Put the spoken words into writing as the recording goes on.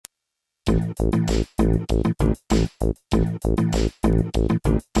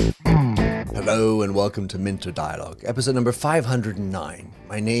Hello and welcome to Minter Dialogue, episode number 509.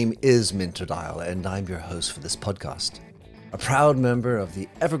 My name is Minter Dial and I'm your host for this podcast, a proud member of the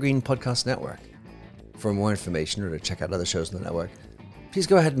Evergreen Podcast Network. For more information or to check out other shows on the network, please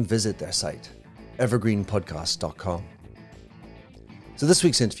go ahead and visit their site, evergreenpodcast.com. So this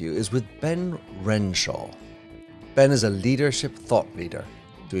week's interview is with Ben Renshaw. Ben is a leadership thought leader,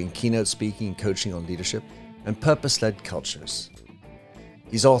 doing keynote speaking and coaching on leadership and purpose-led cultures.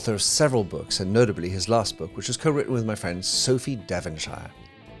 He's author of several books, and notably his last book, which was co-written with my friend Sophie Devonshire,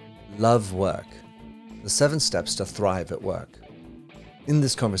 Love Work, The 7 Steps to Thrive at Work. In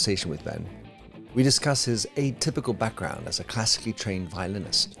this conversation with Ben, we discuss his atypical background as a classically trained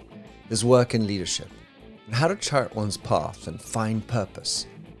violinist, his work in leadership, and how to chart one's path and find purpose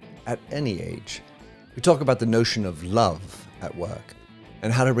at any age. We talk about the notion of love at work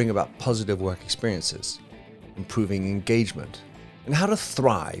and how to bring about positive work experiences, improving engagement, and how to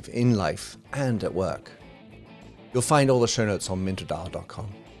thrive in life and at work. You'll find all the show notes on minterdial.com.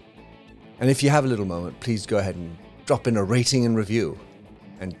 And if you have a little moment, please go ahead and drop in a rating and review.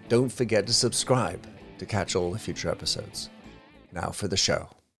 And don't forget to subscribe to catch all the future episodes. Now for the show.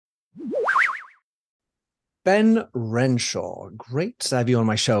 Ben Renshaw, great to have you on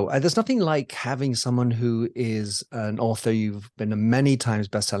my show. There's nothing like having someone who is an author. You've been a many times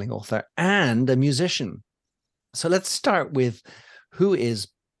best-selling author and a musician. So let's start with, who is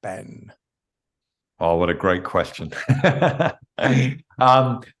Ben? Oh, what a great question.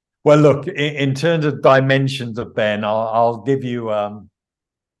 Well, look, in terms of dimensions of Ben, I'll give you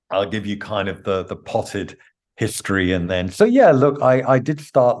kind of the potted history, and then look, I did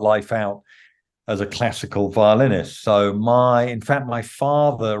start life out as a classical violinist. So my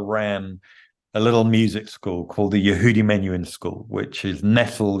father ran a little music school called the Yehudi Menuhin School, which is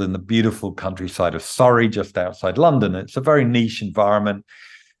nestled in the beautiful countryside of Surrey, just outside London. It's a very niche environment.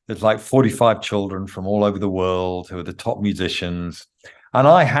 There's like 45 children from all over the world who are the top musicians. And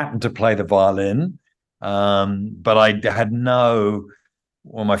I happened to play the violin, but I had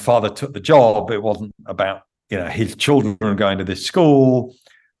when my father took the job, it wasn't about, his children going to this school.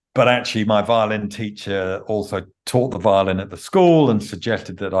 But actually, my violin teacher also taught the violin at the school and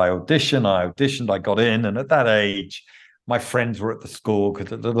suggested that I audition. I auditioned, I got in. And at that age, my friends were at the school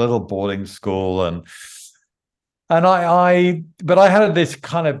because it's a little boarding school. But I had this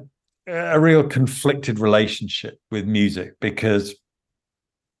kind of a real conflicted relationship with music because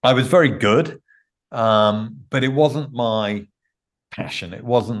I was very good, but it wasn't my passion.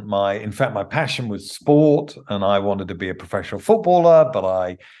 In fact, my passion was sport, and I wanted to be a professional footballer, but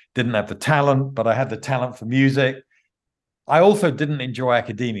I didn't have the talent, but I had the talent for music. I also didn't enjoy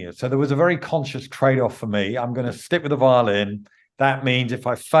academia. So there was a very conscious trade-off for me. I'm going to stick with the violin. That means if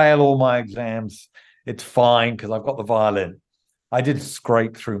I fail all my exams, it's fine because I've got the violin. I did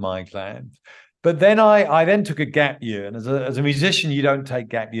scrape through my exams. But then I then took a gap year. And as a musician, you don't take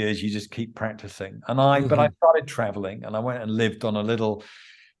gap years, you just keep practicing. But I started traveling, and I went and lived on a little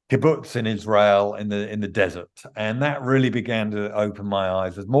kibbutz in Israel in the desert. And that really began to open my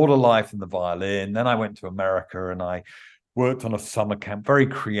eyes. There's more to life than the violin. Then I went to America and I worked on a summer camp, very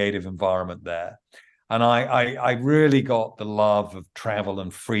creative environment there. And I really got the love of travel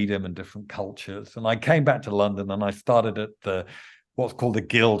and freedom and different cultures. And I came back to London and I started at what's called the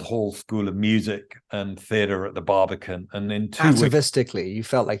Guildhall School of Music and Theatre at the Barbican. And in 2 weeks... Atavistically, you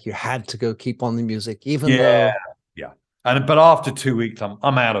felt like you had to go keep on the music, even though... Yeah. But after 2 weeks, I'm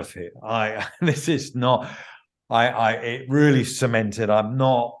out of here. It really cemented, I'm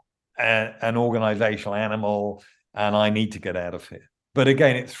not an organizational animal, and I need to get out of here. But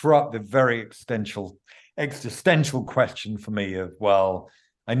again, it threw up the very existential question for me of, well,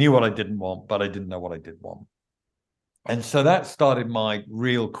 I knew what I didn't want, but I didn't know what I did want. And so that started my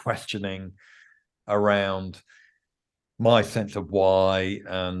real questioning around my sense of why,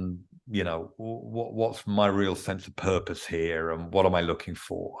 and what's my real sense of purpose here, and what am I looking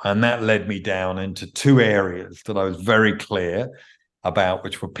for? And that led me down into 2 areas that I was very clear about,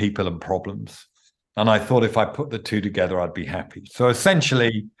 which were people and problems. And I thought if I put the 2 together, I'd be happy. So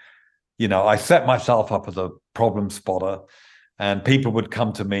essentially, I set myself up as a problem spotter, and people would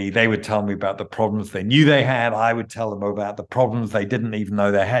come to me. They would tell me about the problems they knew they had. I would tell them about the problems they didn't even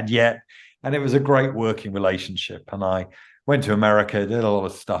know they had yet. And it was a great working relationship. And I went to America, did a lot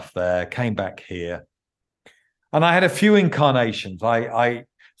of stuff there, came back here. And I had a few incarnations. I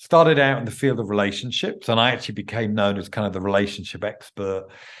started out in the field of relationships, and I actually became known as kind of the relationship expert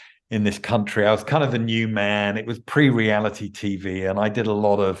in this country. I was kind of the new man. It was pre-reality TV, and I did a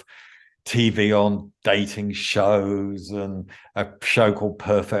lot of TV on dating shows and a show called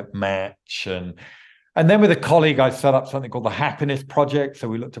Perfect Match. And then with a colleague, I set up something called the Happiness Project. So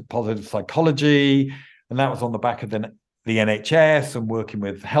we looked at positive psychology, and that was on the back of the NHS and working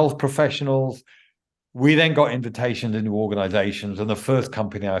with health professionals. We then got invitations into organizations, and the first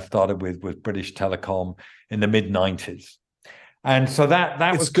company I started with was British Telecom in the mid-90s. And so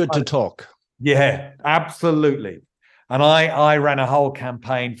that was good to talk. Yeah, absolutely. And I ran a whole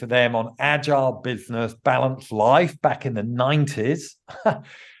campaign for them on agile business, balanced life back in the 90s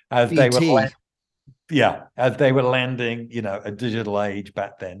as they were as they were landing, a digital age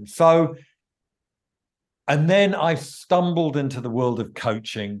back then. So, and then I stumbled into the world of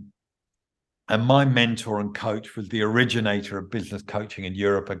coaching, and my mentor and coach was the originator of business coaching in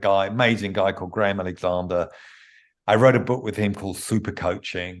Europe, amazing guy called Graham Alexander. I wrote a book with him called Super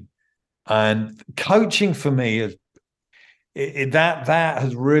Coaching. And coaching for me is that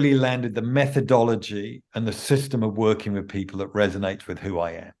has really landed the methodology and the system of working with people that resonates with who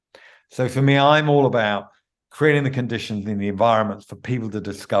I am. So for me, I'm all about creating the conditions in the environments for people to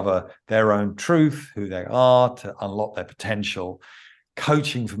discover their own truth, who they are, to unlock their potential.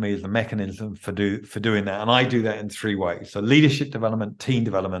 Coaching for me is the mechanism for doing that. And I do that in 3 ways. So leadership development, team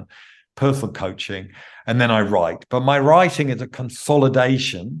development, personal coaching, and then I write. But my writing is a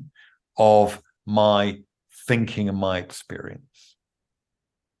consolidation of my thinking and my experience.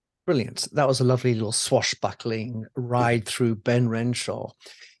 Brilliant. That was a lovely little swashbuckling ride through Ben Renshaw.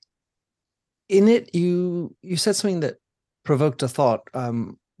 In it, you said something that provoked a thought,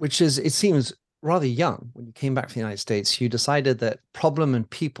 which is, it seems rather young. When you came back to the United States, you decided that problem and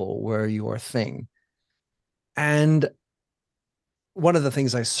people were your thing. And one of the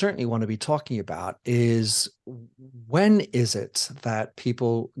things I certainly want to be talking about is, when is it that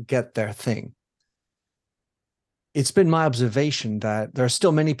people get their thing? It's been my observation that there are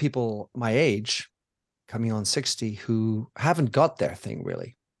still many people my age, coming on 60, who haven't got their thing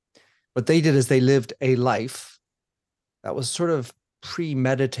really. What they did is they lived a life that was sort of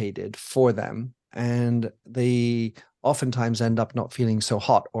premeditated for them, and they oftentimes end up not feeling so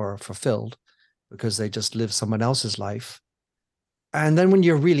hot or fulfilled because they just live someone else's life. And then when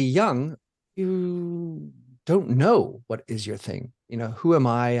you're really young, you don't know what is your thing. Who am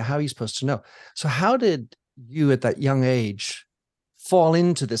I? How are you supposed to know? So how did you at that young age fall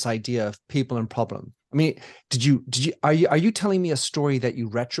into this idea of people and problem? I mean, are you telling me a story that you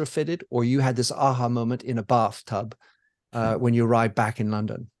retrofitted, or you had this aha moment in a bathtub when you arrived back in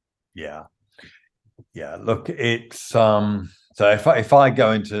London? Yeah. Look, it's so if I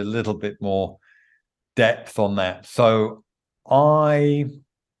go into a little bit more depth on that. So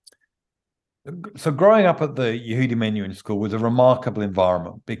growing up at the Yehudi Menuhin School was a remarkable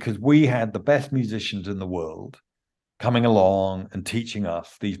environment, because we had the best musicians in the world coming along and teaching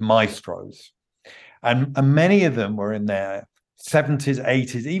us, these maestros. And many of them were in their 70s,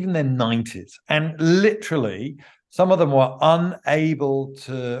 80s, even their 90s. And literally, some of them were unable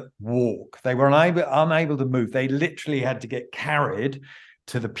to walk. They were unable to move. They literally had to get carried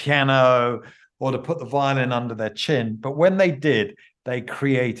to the piano or to put the violin under their chin. But when they did, they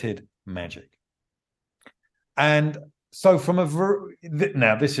created magic. And so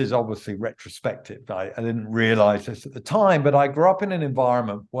now this is obviously retrospective. I didn't realize this at the time, but I grew up in an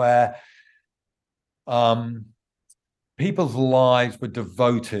environment where people's lives were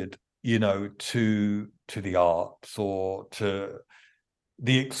devoted, to the arts, or to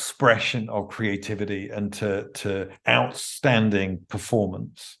the expression of creativity, and to outstanding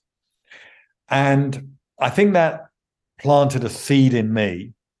performance. And I think that planted a seed in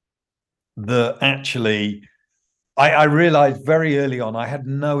me that actually I realized very early on I had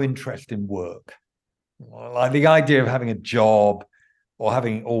no interest in work. Like the idea of having a job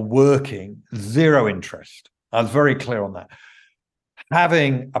or working, zero interest. I was very clear on that.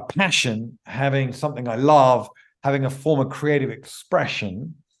 Having a passion, having something I love, having a form of creative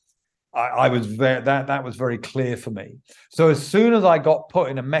expression, that was very clear for me. So as soon as I got put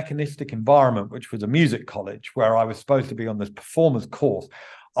in a mechanistic environment, which was a music college where I was supposed to be on this performance course,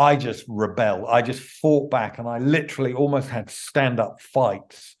 I just rebelled. I just fought back, and I literally almost had stand-up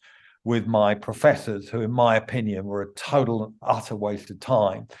fights with my professors, who, in my opinion, were a total and utter waste of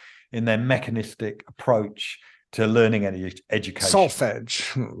time in their mechanistic approach to learning education.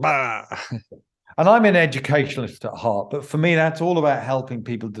 Solfege. And I'm an educationalist at heart, but for me, that's all about helping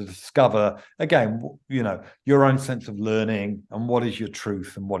people to discover, again, your own sense of learning and what is your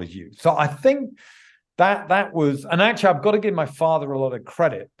truth and what is you. So I think that was, and actually, I've got to give my father a lot of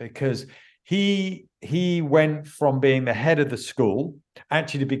credit, because he went from being the head of the school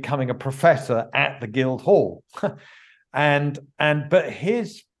actually to becoming a professor at the Guildhall. But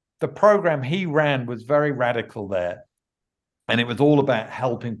his the program he ran was very radical there. And it was all about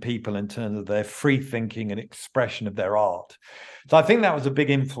helping people in terms of their free thinking and expression of their art. So I think that was a big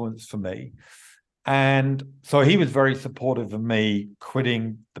influence for me. And so he was very supportive of me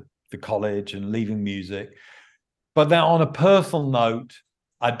quitting the college and leaving music. But then on a personal note,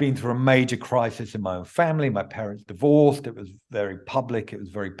 I'd been through a major crisis in my own family. My parents divorced. It was very public. It was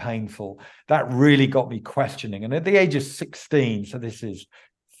very painful. That really got me questioning. And at the age of 16, so this is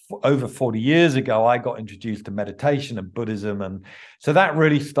over 40 years ago, I got introduced to meditation and Buddhism. And so that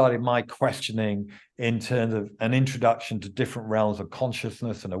really started my questioning in terms of an introduction to different realms of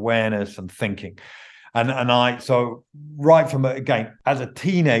consciousness and awareness and thinking. So right from, again, as a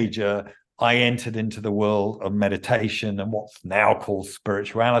teenager, I entered into the world of meditation and what's now called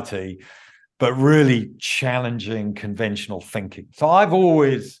spirituality, but really challenging conventional thinking. So I've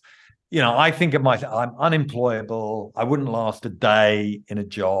always, I think of myself, I'm unemployable. I wouldn't last a day in a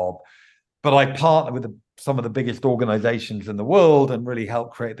job, but I partner with some of the biggest organizations in the world and really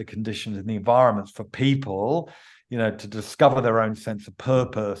help create the conditions and the environments for people, to discover their own sense of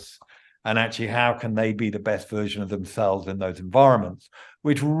purpose and actually how can they be the best version of themselves in those environments,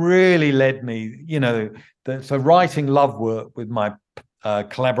 which really led me, so writing Love Work with my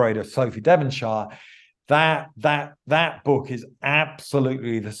collaborator, Sophie Devonshire, that book is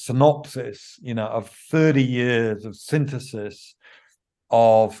absolutely the synopsis, of 30 years of synthesis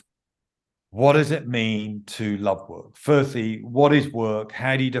of what does it mean to love work? Firstly, what is work?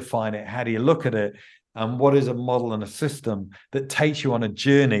 How do you define it? How do you look at it? And what is a model and a system that takes you on a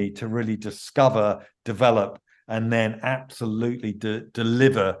journey to really discover, develop, and then absolutely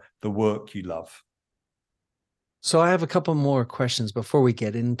deliver the work you love? So I have a couple more questions before we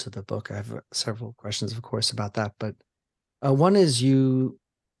get into the book. I have several questions, of course, about that. But one is you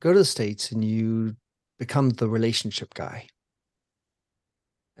go to the States and you become the relationship guy.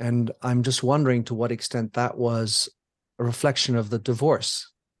 And I'm just wondering to what extent that was a reflection of the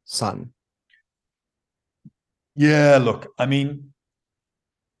divorce son. Yeah, look, I mean,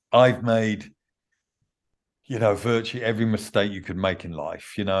 I've made, virtually every mistake you could make in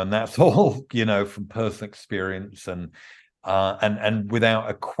life, and that's all, from personal experience and without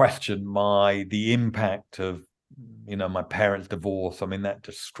a question, the impact of, my parents' divorce. I mean, that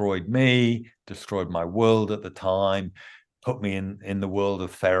destroyed me, destroyed my world at the time, put me in the world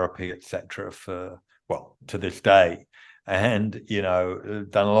of therapy, etc. to this day. And,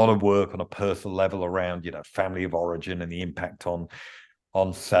 done a lot of work on a personal level around, family of origin and the impact on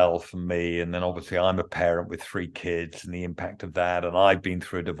self and me. And then obviously I'm a parent with 3 kids and the impact of that. And I've been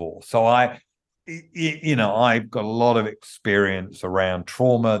through a divorce. So I've got a lot of experience around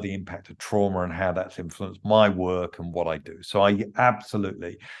trauma, the impact of trauma and how that's influenced my work and what I do. So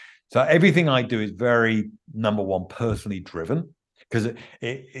so everything I do is very, number one, personally driven, because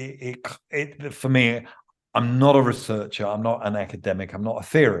it for me, I'm not a researcher. I'm not an academic. I'm not a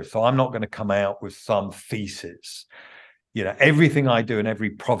theorist. So I'm not going to come out with some thesis. Everything I do and every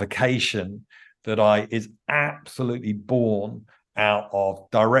provocation that is absolutely born out of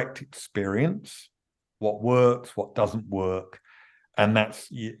direct experience, what works, what doesn't work. And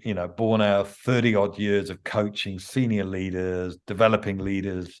that's, born out of 30 odd years of coaching senior leaders, developing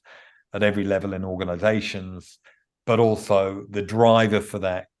leaders at every level in organizations. But also the driver for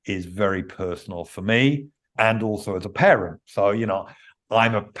that is very personal for me and also as a parent. So,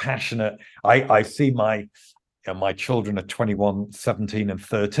 I'm a passionate, I see my children are 21, 17 and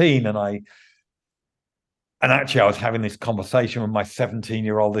 13. And actually I was having this conversation with my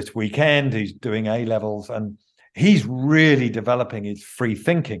 17-year-old this weekend. He's doing A-levels and he's really developing his free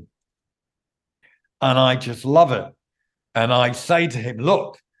thinking. And I just love it. And I say to him,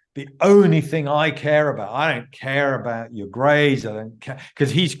 look, the only thing I care about, I don't care about your grades. I don't care, because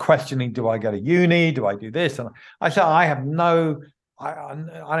he's questioning, do I go to uni? Do I do this? And I said, I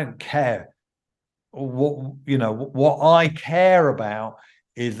don't care. What I care about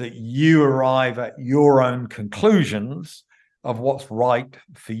is that you arrive at your own conclusions of what's right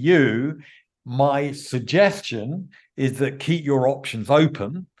for you. My suggestion is that keep your options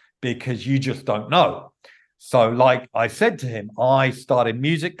open because you just don't know. So like I said to him, I started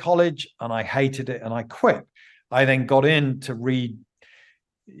music college and I hated it and I quit. I then got in to read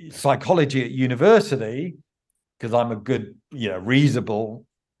psychology at university because I'm a good, reasonable,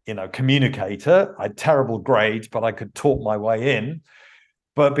 communicator. I had terrible grades, but I could talk my way in.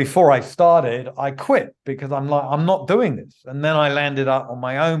 But before I started, I quit because I'm not doing this. And then I landed up on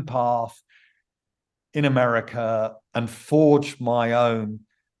my own path in America and forged my own,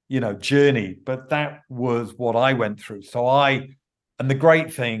 journey. But that was what I went through. And the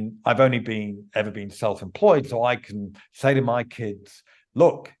great thing, I've only ever been self-employed. So I can say to my kids,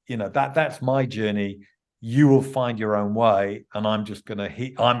 look, that's my journey. You will find your own way, and I'm just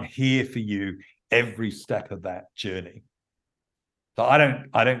I'm here for you every step of that journey. So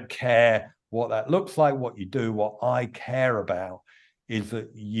I don't care what that looks like, what you do. What I care about is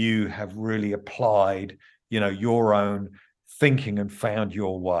that you have really applied, your own thinking and found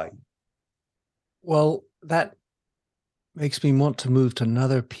your way. Well, that makes me want to move to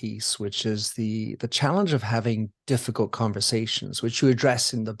another piece, which is the challenge of having difficult conversations, which you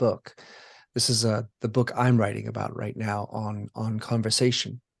address in the book. This is the book I'm writing about right now on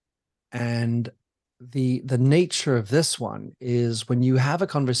conversation. And the nature of this one is when you have a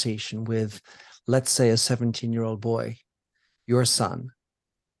conversation with, let's say, a 17-year-old boy, your son,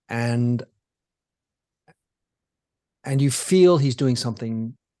 and you feel he's doing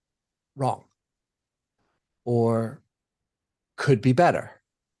something wrong or could be better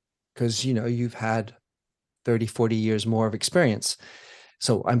because, you've had 30, 40 years more of experience.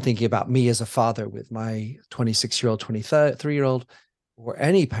 So I'm thinking about me as a father with my 26-year-old, 23-year-old, or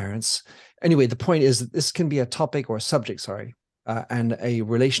any parents. Anyway, the point is that this can be a topic or a subject, and a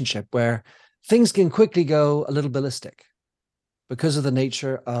relationship where things can quickly go a little ballistic because of the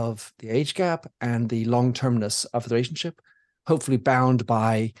nature of the age gap and the long-termness of the relationship, hopefully bound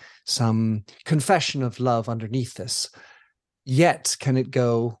by some confession of love underneath this. Yet, can it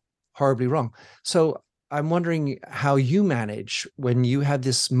go horribly wrong? So I'm wondering how you manage when you have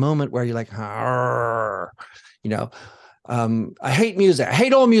this moment where you're like, I hate music. I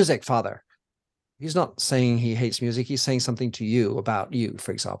hate all music, Father. He's not saying he hates music. He's saying something to you about you,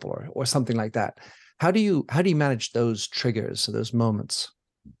 for example, or something like that. How do you manage those triggers, those moments?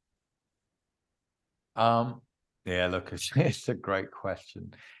 Yeah, look, it's a great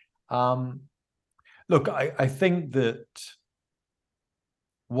question. Look, I think that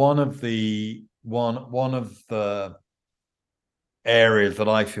one of the areas that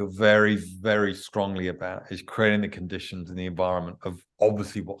I feel very, very strongly about is creating the conditions and the environment of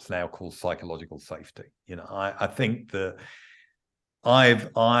obviously what's now called psychological safety. I think that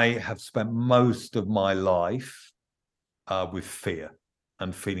I have spent most of my life with fear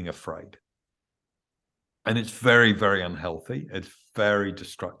and feeling afraid. And it's very, very unhealthy. It's very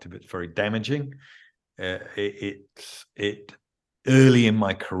destructive. It's very damaging. It early in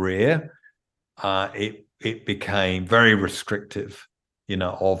my career, it became very restrictive,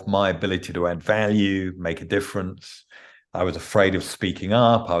 of my ability to add value, make a difference. I was afraid of speaking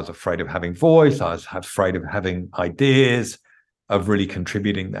up. I was afraid of having voice. I was afraid of having ideas, of really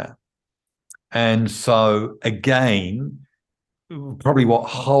contributing that. And so again, probably what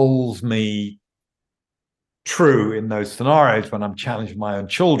holds me true in those scenarios when I'm challenging my own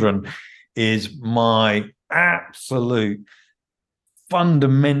children is my absolute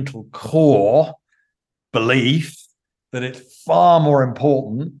fundamental core belief that it's far more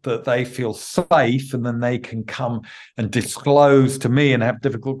important that they feel safe and then they can come and disclose to me and have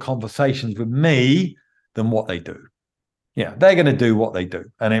difficult conversations with me than what they do. Yeah, they're going to do what they do.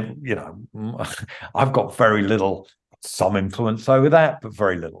 And, I've got some influence over that, but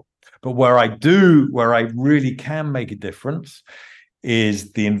very little. But where I really can make a difference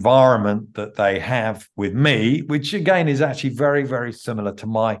is the environment that they have with me, which again is actually very, very similar to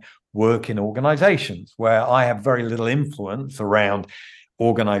my work in organizations, where I have very little influence around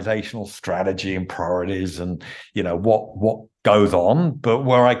organizational strategy and priorities and, what goes on, but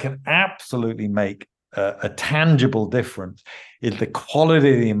where I can absolutely make a tangible difference is the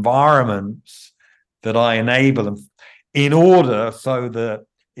quality of the environments that I enable them in order so that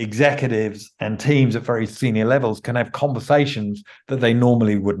executives and teams at very senior levels can have conversations that they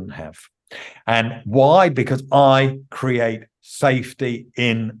normally wouldn't have. And why? Because I create safety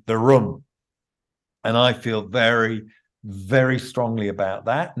in the room. And I feel very, very strongly about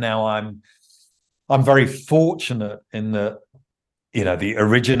that. Now, I'm very fortunate in that, the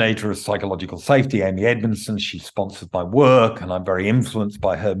originator of psychological safety, Amy Edmondson, she sponsors my work, and I'm very influenced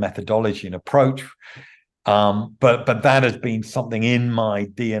by her methodology and approach. But that has been something in my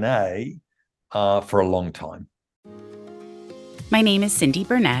DNA for a long time. My name is Cindy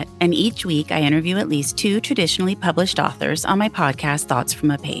Burnett, and each week I interview at least 2 traditionally published authors on my podcast, Thoughts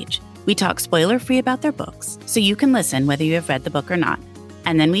from a Page. We talk spoiler-free about their books, so you can listen whether you have read the book or not.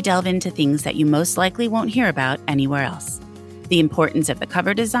 And then we delve into things that you most likely won't hear about anywhere else. The importance of the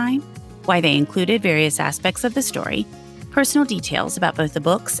cover design, why they included various aspects of the story, personal details about both the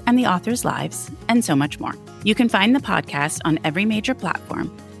books and the authors' lives, and so much more. You can find the podcast on every major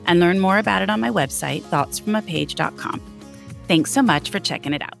platform and learn more about it on my website, thoughtsfromapage.com. Thanks so much for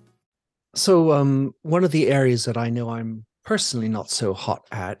checking it out. So one of the areas that I know I'm personally not so hot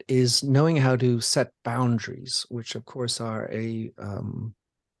at is knowing how to set boundaries, which of course are a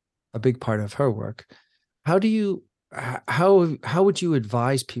big part of her work. How do you how would you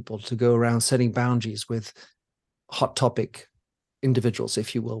advise people to go around setting boundaries with hot topic individuals,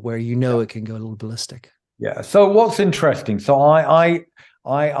 if you will, where it can go a little ballistic? Yeah. So what's interesting? So I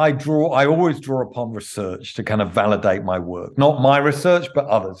always draw upon research to kind of validate my work, not my research, but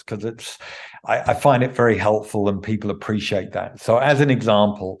others, because I find it very helpful and people appreciate that. So as an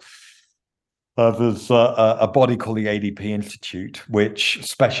example, there's a body called the ADP Institute, which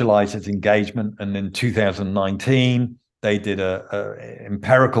specializes in engagement. And in 2019, they did a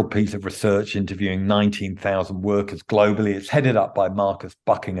empirical piece of research interviewing 19,000 workers globally. It's headed up by Marcus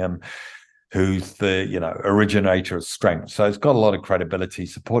Buckingham, who's the originator of Strength. So it's got a lot of credibility,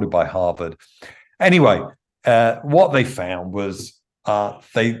 supported by Harvard. Anyway, what they found was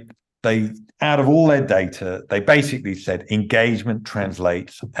they out of all their data, they basically said engagement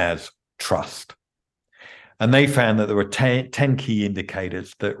translates as trust. And they found that there were 10 key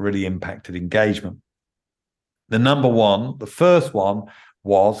indicators that really impacted engagement. The first one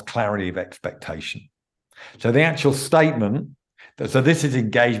was clarity of expectation. So the actual statement, so this is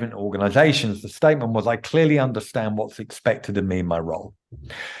engagement organizations, the statement was, I clearly understand what's expected of me in my role.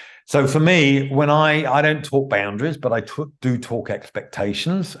 So for me, when I don't talk boundaries, but I do talk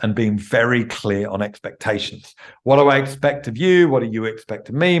expectations and being very clear on expectations. What do I expect of you? What do you expect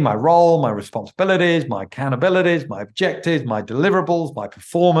of me? My role, my responsibilities, my accountabilities, my objectives, my deliverables, my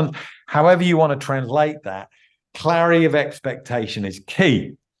performance, however you want to translate that, clarity of expectation is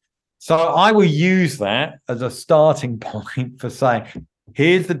key. So I will use that as a starting point for saying,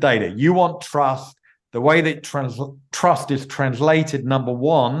 here's the data. You want trust. The way that trust is translated, number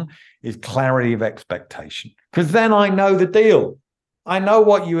one, is clarity of expectation. Because then I know the deal. I know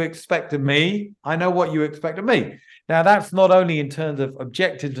what you expect of me. I know what you expect of me. Now, that's not only in terms of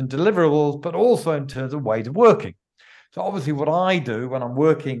objectives and deliverables, but also in terms of ways of working. So obviously what I do when I'm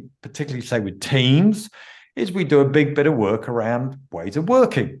working, particularly say with teams, is we do a big bit of work around ways of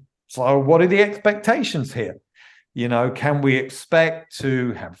working. So what are the expectations here? Can we expect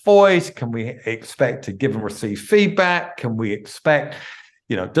to have voice? Can we expect to give and receive feedback? Can we expect,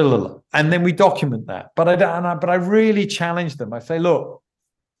 and then we document that. But I really challenge them. I say, look,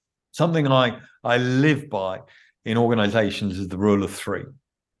 something I live by in organizations is the rule of three.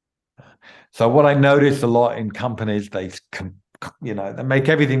 So what I notice a lot in companies, they make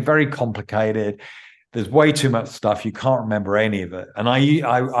everything very complicated. There's way too much stuff. You can't remember any of it. And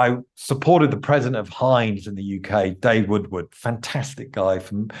I supported the president of Heinz in the UK, Dave Woodward, fantastic guy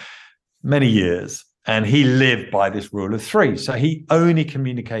for many years. And he lived by this rule of three. So he only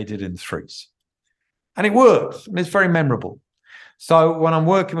communicated in threes. And it works. It's very memorable. So when I'm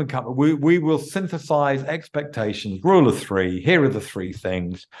working with companies, we will synthesize expectations, rule of three. Here are the three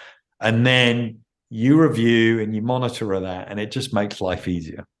things. And then you review and you monitor that. And it just makes life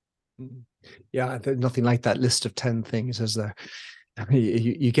easier. Yeah, nothing like that list of 10 things, is there? I mean,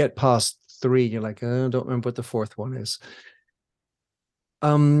 you get past 3, and you're like, I don't remember what the fourth one is.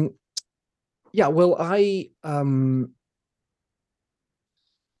 Yeah, well,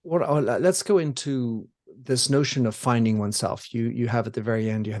 let's go into this notion of finding oneself. You have at the very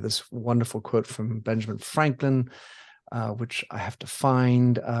end, you have this wonderful quote from Benjamin Franklin, which I have to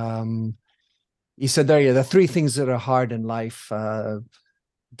find. He said there are 3 things that are hard in life: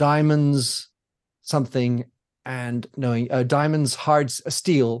 diamonds, something, and knowing diamonds, hard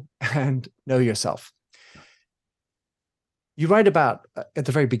steel, and know yourself. You write about at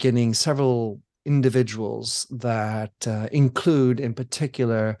the very beginning several individuals that include, in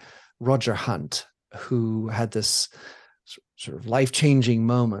particular, Roger Hunt, who had this sort of life-changing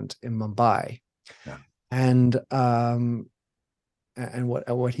moment in Mumbai, and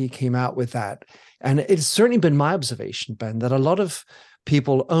what he came out with that. And it's certainly been my observation, Ben, that a lot of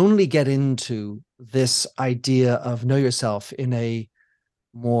people only get into this idea of know yourself in a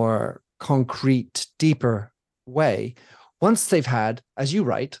more concrete, deeper way once they've had, as you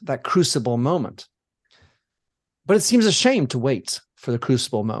write, that crucible moment. But it seems a shame to wait for the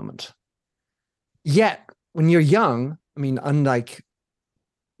crucible moment. Yet, when you're young, I mean, unlike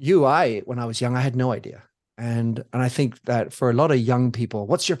you, when I was young, I had no idea. And I think that for a lot of young people,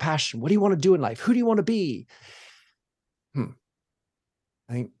 what's your passion? What do you want to do in life? Who do you want to be?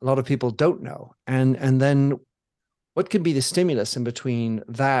 I think a lot of people don't know. And then what can be the stimulus in between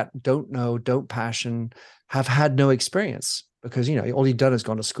that don't know, don't passion, have had no experience? Because, all you've done is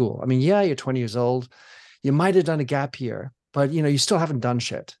gone to school. I mean, yeah, you're 20 years old. You might have done a gap year, but, you still haven't done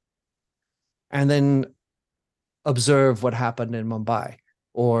shit. And then observe what happened in Mumbai,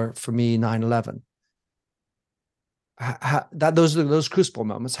 or for me, 9/11. those crucible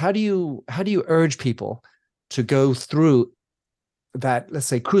moments. How do you urge people to go through that, let's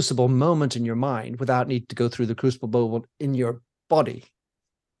say, crucible moment in your mind without need to go through the crucible moment in your body?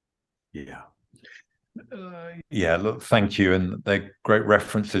 Yeah. Yeah, look, thank you. And they're great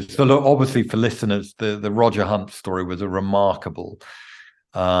references. So look, obviously for listeners, the Roger Hunt story was a remarkable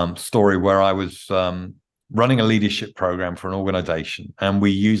story where I was running a leadership program for an organization, and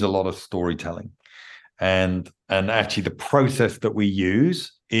we use a lot of storytelling. And actually the process that we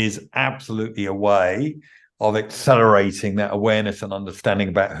use is absolutely a way of accelerating that awareness and understanding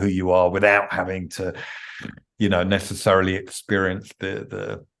about who you are without having to, necessarily experience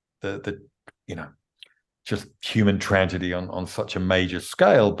the just human tragedy on such a major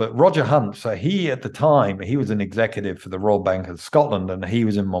scale. But Roger Hunt, so at the time, he was an executive for the Royal Bank of Scotland, and he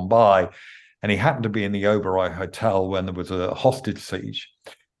was in Mumbai, and he happened to be in the Oberoi Hotel when there was a hostage siege.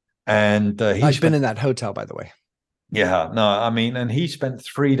 And I've been in that hotel, by the way. Yeah, no, I mean, and he spent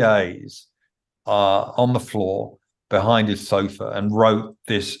 3 days on the floor behind his sofa and wrote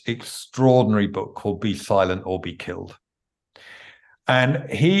this extraordinary book called Be Silent or Be Killed. And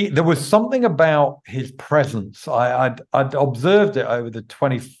there was something about his presence. I'd observed it over the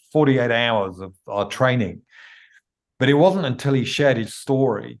 48 hours of our training, but it wasn't until he shared his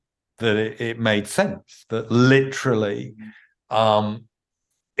story that it made sense, that literally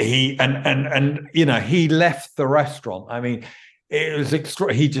he left the restaurant. I mean, it was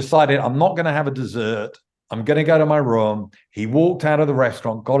extra. He decided, I'm not going to have a dessert. I'm going to go to my room. He walked out of the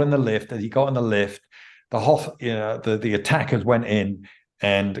restaurant, got in the lift. As he got in the lift, the attackers went in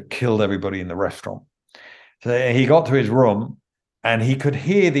and killed everybody in the restaurant. So he got to his room and he could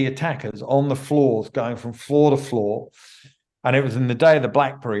hear the attackers on the floors going from floor to floor. And it was in the day of the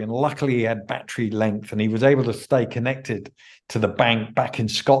BlackBerry, and luckily he had battery length, and he was able to stay connected to the bank back in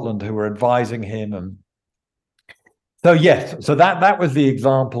Scotland who were advising him. And so, yes, so that was the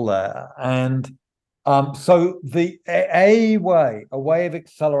example there. And so a way of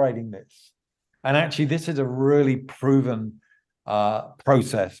accelerating this, and actually this is a really proven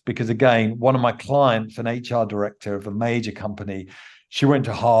process, because again, one of my clients, an HR director of a major company, she went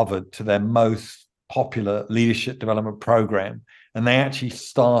to Harvard to their most popular leadership development program, and they actually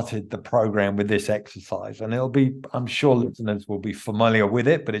started the program with this exercise. And I'm sure listeners will be familiar with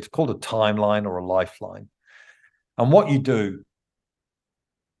it, but it's called a timeline or a lifeline. And what you do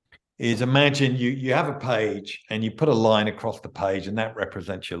is, imagine you have a page and you put a line across the page, and that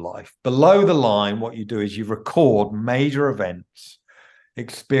represents your life. Below the line, what you do is you record major events,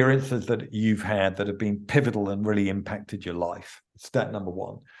 experiences that you've had that have been pivotal and really impacted your life. Step number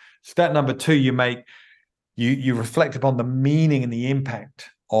one. Step number two, you reflect upon the meaning and the impact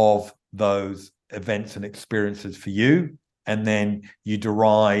of those events and experiences for you, and then you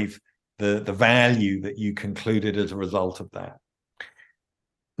derive the value that you concluded as a result of that.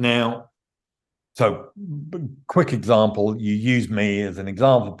 Now, so quick example, you use me as an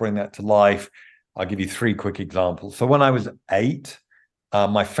example, bring that to life. I'll give you 3 quick examples. So when I was 8,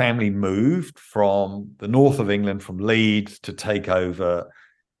 my family moved from the north of England, from Leeds, to take over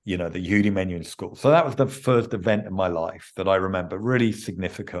the Yehudi Menuhin School. So that was the first event in my life that I remember, really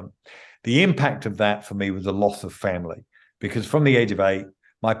significant. The impact of that for me was a loss of family, because from the age of 8,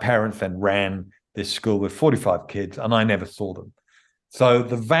 my parents then ran this school with 45 kids, and I never saw them. So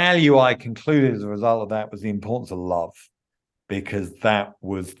the value I concluded as a result of that was the importance of love, because that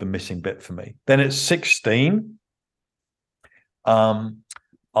was the missing bit for me. Then at 16,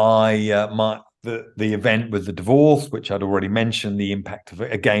 the event was the divorce, which I'd already mentioned. The impact of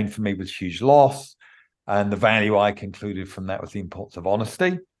it, again, for me was huge loss. And the value I concluded from that was the importance of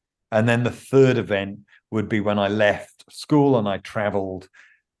honesty. And then the third event would be when I left school and I traveled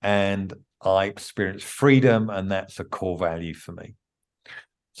and I experienced freedom. And that's a core value for me.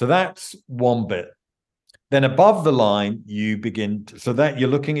 So that's one bit. Then above the line, so that you're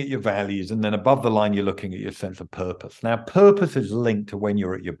looking at your values, and then above the line, you're looking at your sense of purpose. Now, purpose is linked to when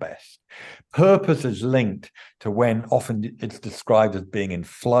you're at your best. Purpose is linked to when often it's described as being in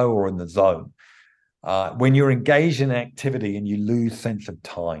flow or in the zone. When you're engaged in activity and you lose sense of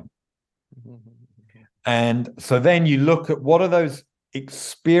time. And so then you look at what are those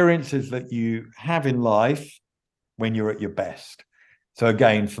experiences that you have in life when you're at your best. So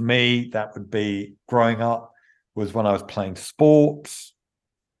again, for me, that would be growing up was when I was playing sports,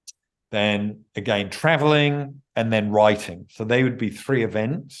 then again, traveling, and then writing. So they would be 3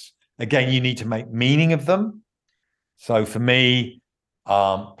 events. Again, you need to make meaning of them. So for me,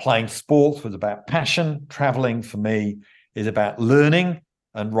 playing sports was about passion. Traveling for me is about learning,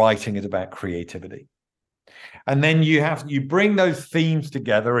 and writing is about creativity. And then you bring those themes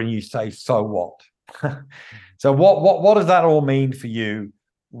together and you say, so what? So what does that all mean for you?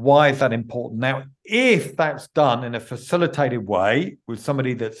 Why is that important? Now, if that's done in a facilitated way with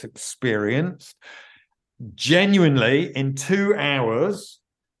somebody that's experienced, genuinely in 2 hours,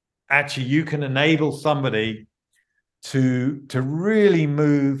 actually you can enable somebody to really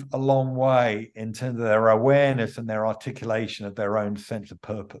move a long way in terms of their awareness and their articulation of their own sense of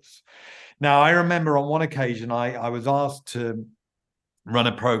purpose. Now, I remember on one occasion I was asked to run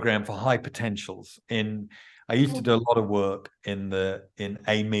a program for high potentials I used to do a lot of work in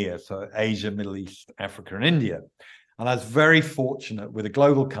AMEA, so Asia, Middle East, Africa, and India. And I was very fortunate with a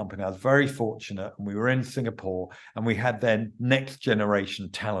global company. I was very fortunate, and we were in Singapore, and we had then next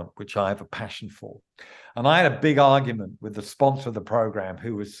generation talent, which I have a passion for. And I had a big argument with the sponsor of the program,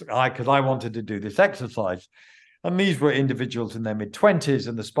 because I wanted to do this exercise. And these were individuals in their mid-20s,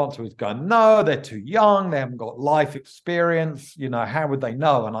 and the sponsor was going, no, they're too young, they haven't got life experience, how would they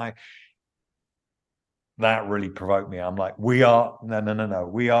know? And that really provoked me. I'm like, no,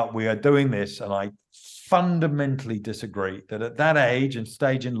 we are doing this. And I fundamentally disagree that at that age and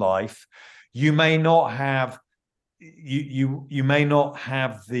stage in life, you may not have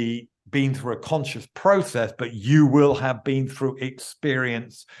been through a conscious process, but you will have been through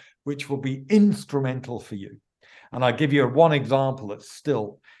experience, which will be instrumental for you. And I give you one example that's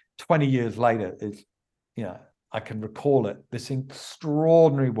still 20 years later is, I can recall it, this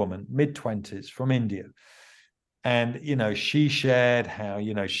extraordinary woman, mid-20s from India. And, she shared how,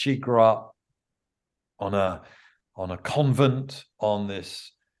 she grew up on a convent on this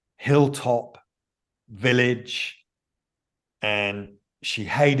hilltop village, and she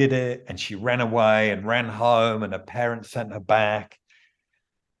hated it, and she ran away and ran home, and her parents sent her back.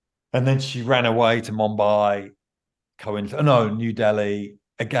 And then she ran away to Mumbai, New Delhi,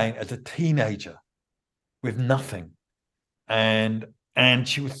 again as a teenager with nothing. And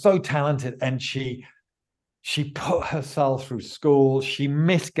she was so talented, and she put herself through school. She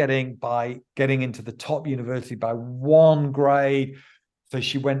missed getting into the top university by 1 grade. So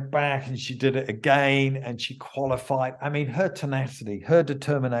she went back and she did it again, and she qualified. I mean, her tenacity, her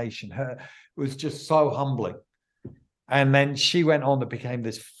determination, was just so humbling. And then she went on to become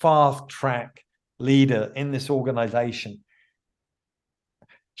this fast track leader in this organization.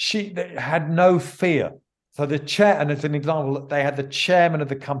 She had no fear. So the chair, and as an example, they had the chairman of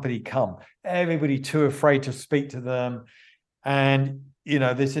the company come. Everybody too afraid to speak to them. And,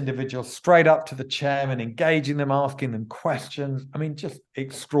 this individual straight up to the chairman, engaging them, asking them questions. I mean, just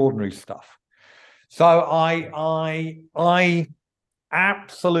extraordinary stuff. So I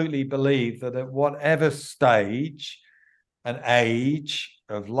absolutely believe that at whatever stage and age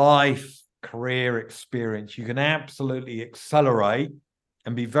of life, career experience, you can absolutely accelerate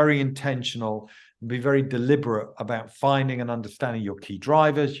and be very intentional and be very deliberate about finding and understanding your key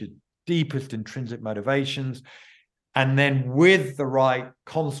drivers, your deepest intrinsic motivations. And then with the right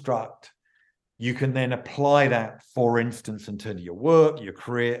construct, you can then apply that, for instance, in terms of your work, your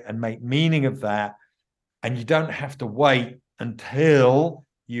career, and make meaning of that. And you don't have to wait until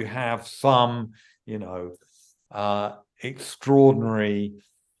you have some, extraordinary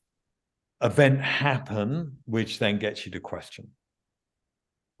event happen, which then gets you to question.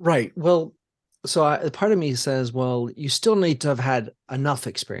 Right. Well, so part of me says, well, you still need to have had enough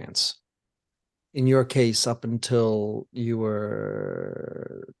experience. In your case, up until you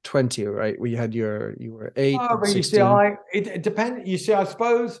were 20, right? Where you were 8, oh, but 16. It depends. You see, I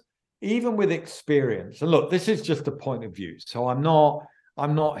suppose even with experience, and look, this is just a point of view. So I'm not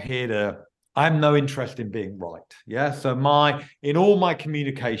here to, I have no interest in being right. Yeah. So in all my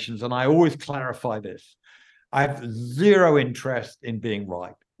communications, and I always clarify this, I have zero interest in being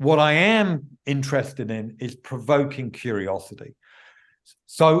right. What I am interested in is provoking curiosity.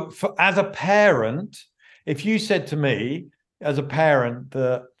 So as a parent, if you said to me as a parent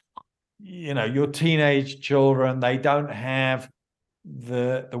that, your teenage children, they don't have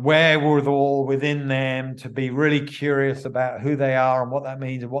the wherewithal within them to be really curious about who they are and what that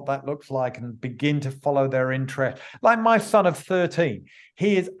means and what that looks like, and begin to follow their interest. Like my son of 13,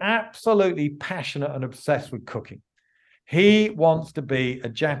 he is absolutely passionate and obsessed with cooking. He wants to be a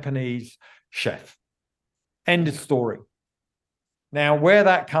Japanese chef. End of story. Now, where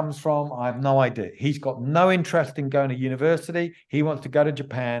that comes from, I have no idea. He's got no interest in going to university. He wants to go to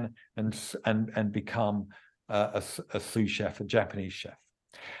Japan and become a sous chef, a Japanese chef.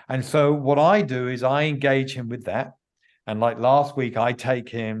 And so what I do is I engage him with that. And like last week, I take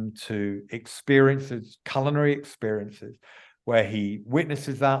him to experiences, culinary experiences, where he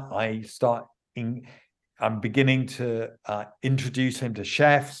witnesses that. I'm beginning to introduce him to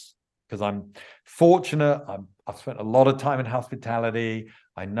chefs, because I'm fortunate. I've spent a lot of time in hospitality.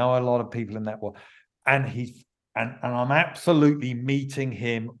 I know a lot of people in that world. and I'm absolutely meeting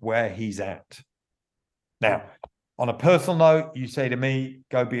him where he's at. Now, on a personal note, you say to me,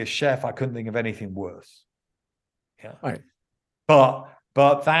 go be a chef. I couldn't think of anything worse. Yeah. Right.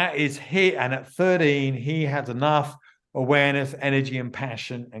 But that is he. And at 13, he has enough awareness, energy, and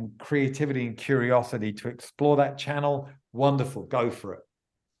passion, and creativity and curiosity to explore that channel. Wonderful. Go for it.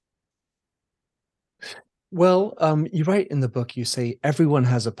 Well, you write in the book, you say everyone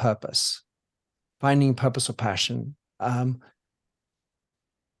has a purpose. Finding purpose or passion.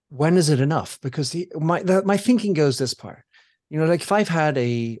 When is it enough? Because my thinking goes this part. Like if I've had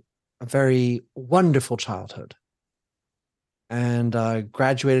a very wonderful childhood, and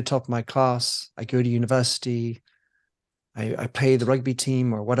graduated top of my class, I go to university, I play the rugby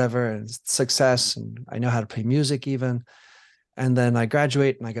team or whatever, and success, and I know how to play music even. And then I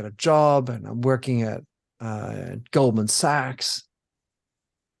graduate and I get a job and I'm working at Goldman Sachs.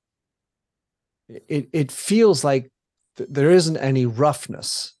 It feels like there isn't any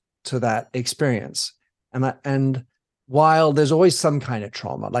roughness to that experience. And while there's always some kind of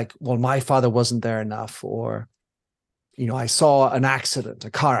trauma, like, well, my father wasn't there enough, or I saw an accident,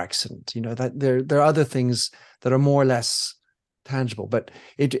 a car accident, that there are other things that are more or less tangible, but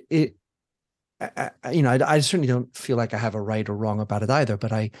I certainly don't feel like I have a right or wrong about it either.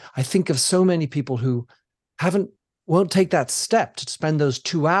 But I think of so many people who won't take that step to spend those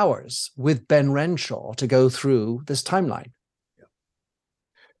 2 hours with Ben Renshaw to go through this timeline.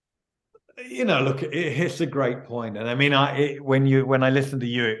 Look, it's a great point. And I mean, when I listen to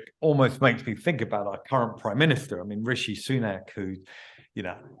you, it almost makes me think about our current prime minister. I mean, Rishi Sunak, who's,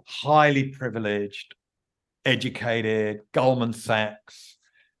 highly privileged, educated, Goldman Sachs,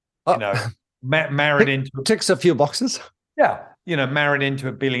 married into... Ticks a few boxes. Yeah. Married into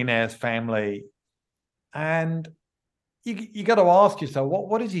a billionaire's family. And you got to ask yourself,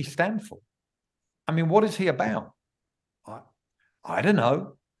 what does he stand for? I mean, what is he about? I don't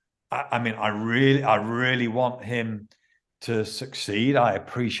know. I mean, I really want him to succeed. I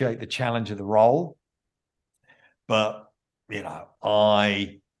appreciate the challenge of the role, but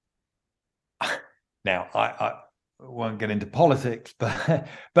I won't get into politics,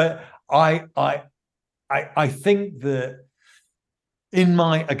 but I think that in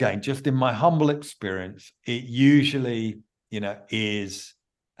my humble experience, it usually is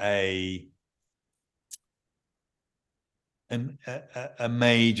a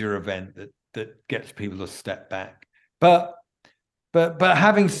major event that gets people to step back. But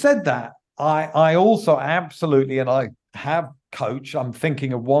having said that, I also absolutely, and I have coached, I'm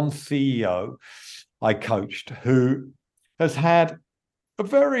thinking of one CEO I coached who has had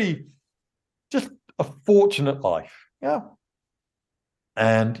just a fortunate life. Yeah.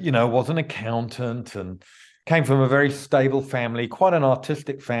 And, was an accountant and came from a very stable family, quite an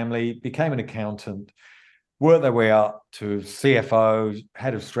artistic family, became an accountant, worked their way up to CFO,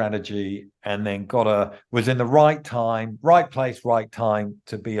 head of strategy, and then was in the right place, right time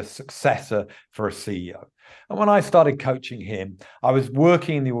to be a successor for a CEO. And when I started coaching him, I was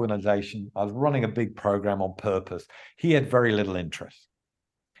working in the organization. I was running a big program on purpose. He had very little interest.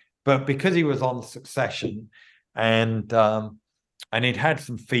 But because he was on succession and he'd had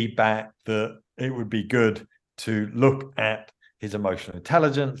some feedback that it would be good to look at his emotional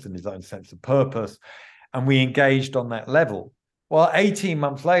intelligence and his own sense of purpose, and we engaged on that level. Well, 18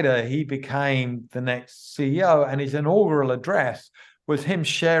 months later, he became the next CEO, and his inaugural address was him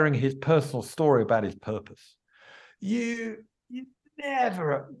sharing his personal story about his purpose. You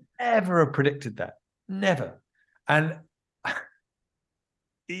never, ever predicted that. Never. And,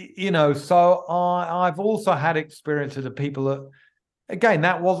 so I've also had experiences of people that, again,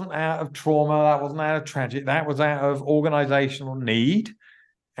 that wasn't out of trauma, that wasn't out of tragedy, that was out of organizational need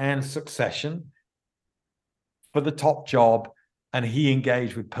and succession for the top job, and he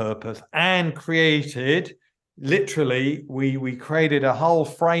engaged with purpose and created, literally, we created a whole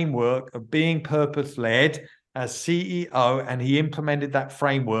framework of being purpose-led as CEO, and he implemented that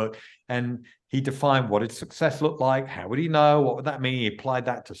framework, and he defined what did success look like, how would he know, what would that mean? He applied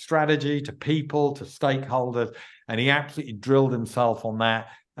that to strategy, to people, to stakeholders, and he absolutely drilled himself on that.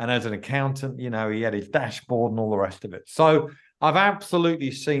 And as an accountant, he had his dashboard and all the rest of it. So I've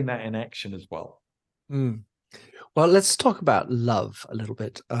absolutely seen that in action as well. Mm. Well, let's talk about love a little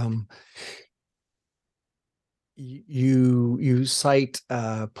bit. You cite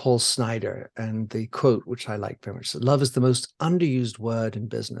Paul Snider and the quote, which I like very much: "Love is the most underused word in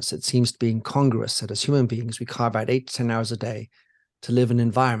business. It seems to be incongruous that as human beings, we carve out 8 to 10 hours a day to live in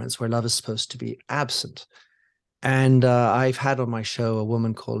environments where love is supposed to be absent." And I've had on my show a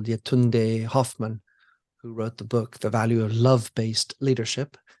woman called Yetunde Hoffman, who wrote the book, The Value of Love-Based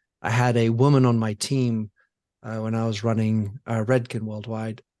Leadership. I had a woman on my team when I was running Redken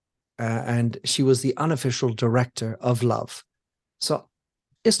Worldwide, and she was the unofficial director of love. So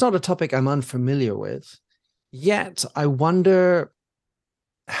it's not a topic I'm unfamiliar with, yet I wonder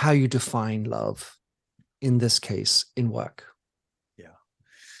how you define love in this case in work. Yeah.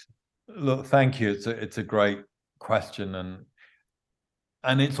 Look, thank you. It's a great question,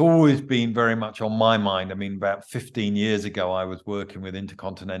 and it's always been very much on my mind. I mean, about 15 years ago, I was working with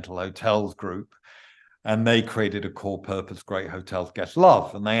Intercontinental Hotels Group, and they created a core purpose, Great Hotels Guest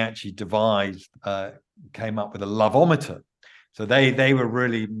Love, and they actually came up with a loveometer. So they were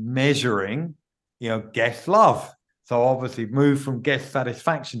really measuring, guest love. So obviously moved from guest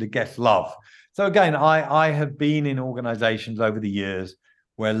satisfaction to guest love. So again, I have been in organizations over the years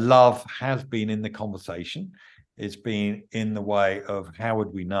where love has been in the conversation. It's been in the way of how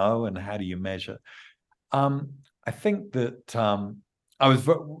would we know and how do you measure? I think that I was,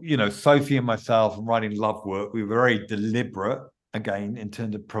 Sophie and myself and writing Love Work, we were very deliberate, again, in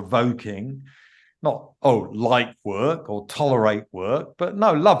terms of provoking, not, like work or tolerate work, but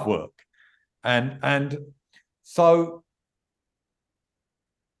no, love work. And so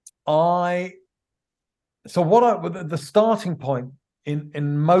the starting point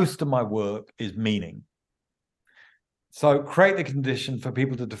in most of my work is meaning. So create the condition for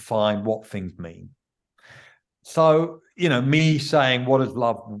people to define what things mean. So, me saying, what does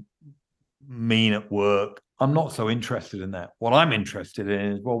love mean at work? I'm not so interested in that. What I'm interested in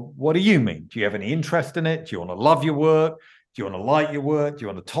is, well, what do you mean? Do you have any interest in it? Do you want to love your work? Do you want to like your work? Do you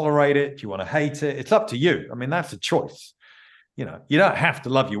want to tolerate it? Do you want to hate it? It's up to you. I mean, that's a choice. You don't have to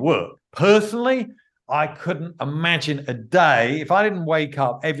love your work. Personally, I couldn't imagine a day, if I didn't wake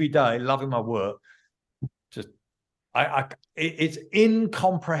up every day loving my work, it's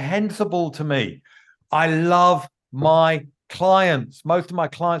incomprehensible to me. I love my clients. Most of my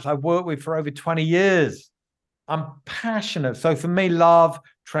clients I've worked with for over 20 years. I'm passionate. So for me, love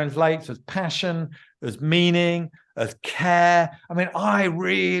translates as passion, as meaning, as care. I mean, I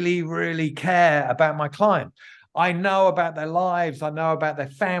really, really care about my clients. I know about their lives. I know about their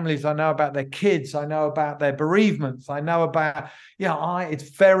families. I know about their kids. I know about their bereavements. I know about, it's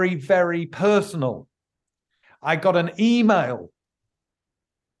very, very personal. I got an email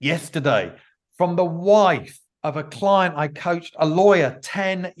yesterday from the wife of a client I coached, a lawyer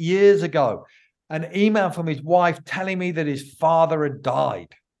 10 years ago, an email from his wife telling me that his father had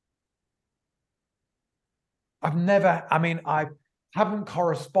died. I haven't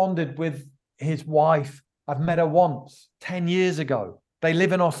corresponded with his wife. I've met her once 10 years ago. They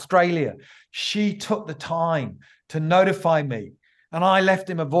live in Australia. She took the time to notify me, and I left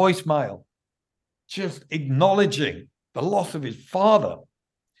him a voicemail just acknowledging the loss of his father.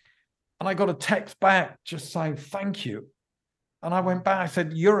 And I got a text back just saying, thank you. And I went back, I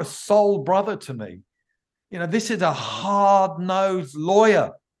said, you're a soul brother to me. This is a hard-nosed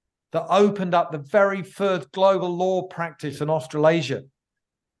lawyer that opened up the very first global law practice in Australasia.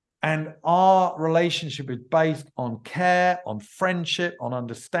 And our relationship is based on care, on friendship, on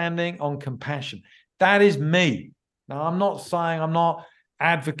understanding, on compassion. That is me. Now, I'm not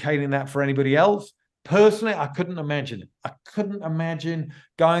advocating that for anybody else. Personally, I couldn't imagine it. I couldn't imagine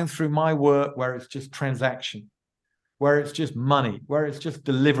going through my work where it's just transaction, where it's just money, where it's just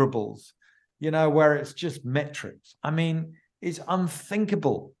deliverables, where it's just metrics. I mean, it's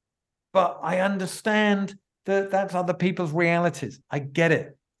unthinkable. But I understand that that's other people's realities. I get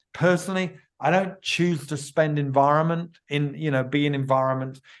it. Personally, I don't choose to spend be in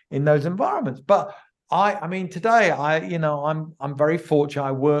environments, in those environments. But today, I'm very fortunate.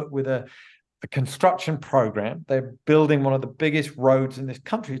 I work with a construction program. They're building one of the biggest roads in this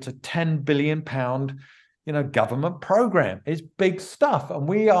country. It's a £10 billion, government program. It's big stuff. And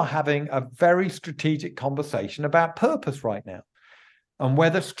we are having a very strategic conversation about purpose right now. And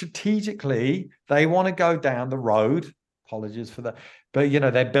whether strategically they want to go down the road, apologies for that, but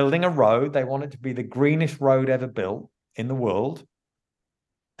they're building a road. They want it to be the greenest road ever built in the world.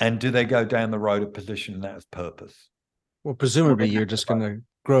 And do they go down the road of positioning that as purpose? Well, presumably you're just going to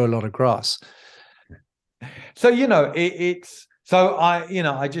grow a lot of grass. So,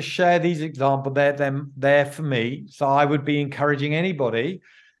 I just share these examples. They're for me. So I would be encouraging anybody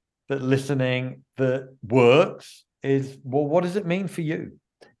that listening that works is, well, what does it mean for you?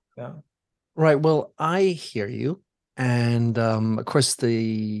 Yeah. Right. Well, I hear you. And of course,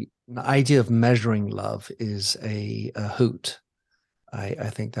 the idea of measuring love is a hoot. I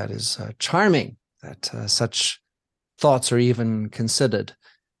think that is charming that such thoughts are even considered.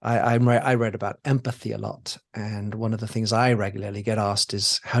 I read about empathy a lot. And one of the things I regularly get asked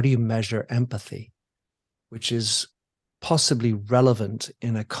is, how do you measure empathy? Which is possibly relevant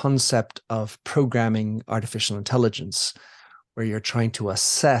in a concept of programming artificial intelligence, where you're trying to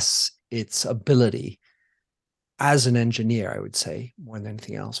assess its ability as an engineer, I would say, more than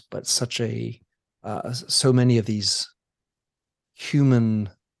anything else. But so many of these human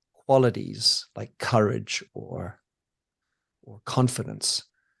qualities like courage or confidence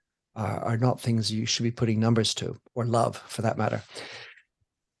are not things you should be putting numbers to, or love for that matter.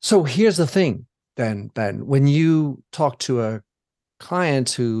 So here's the thing then, Ben, when you talk to a client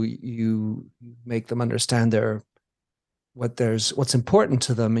who you make them understand what's important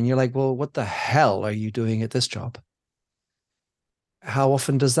to them, and you're like, well, what the hell are you doing at this job? How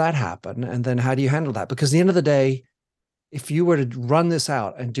often does that happen? And then how do you handle that? Because at the end of the day, if you were to run this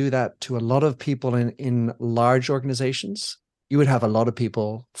out and do that to a lot of people in large organizations, you would have a lot of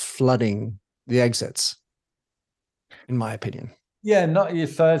people flooding the exits, in my opinion. Yeah,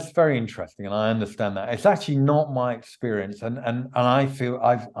 so it's very interesting, and I understand that. It's actually not my experience, and I feel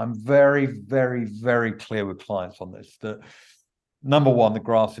I'm very, very, very clear with clients on this, that number one, the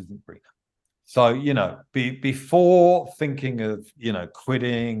grass isn't greener. So, before thinking of,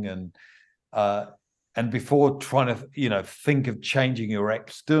 quitting and before trying to, think of changing your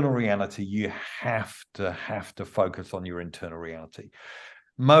external reality, you have to focus on your internal reality.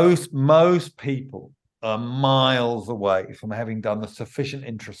 Most people are miles away from having done the sufficient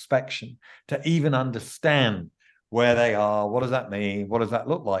introspection to even understand where they are. What does that mean? What does that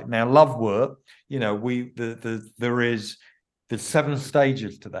look like? Now, love work, there's 7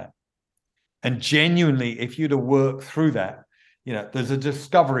 stages to that. And genuinely, if you'd have worked through that, there's a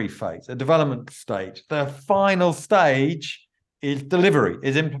discovery phase, a development stage. The final stage is delivery,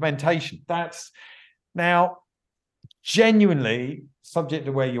 is implementation. That's now genuinely subject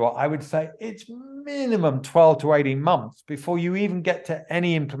to where you are. I would say it's minimum 12 to 18 months before you even get to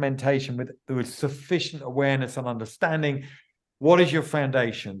any implementation with sufficient awareness and understanding. What is your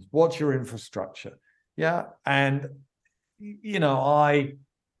foundations? What's your infrastructure? Yeah. And,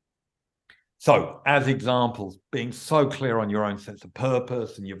 so as examples, being so clear on your own sense of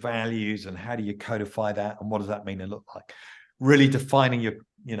purpose and your values, and how do you codify that, and what does that mean and look like? Really defining your,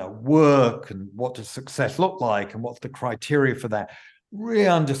 work, and what does success look like, and what's the criteria for that? Really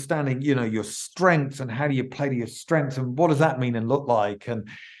understanding, your strengths, and how do you play to your strengths, and what does that mean and look like? And,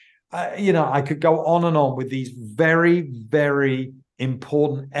 I could go on and on with these very, very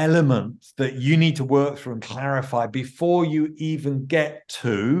important elements that you need to work through and clarify before you even get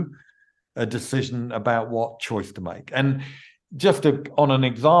to a decision about what choice to make. And just on an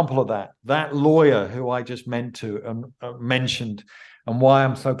example of that lawyer who I just mentioned, and why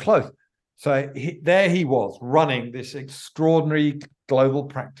I'm so close. So there he was running this extraordinary global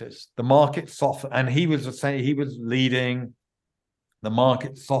practice. The market softened, and he was leading. The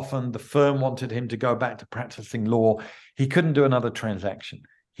market softened. The firm wanted him to go back to practicing law. He couldn't do another transaction.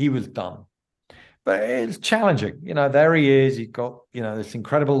 He was done. But it's challenging. There he is. He's got, this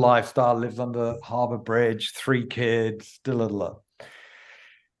incredible lifestyle, lives under Harbour Bridge, 3 kids,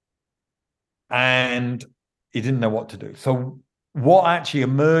 and he didn't know what to do. So what actually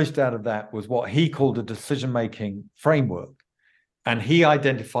emerged out of that was what he called a decision-making framework. And he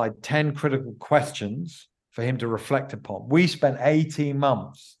identified 10 critical questions for him to reflect upon. We spent 18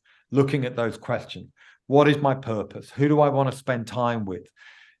 months looking at those questions. What is my purpose? Who do I want to spend time with?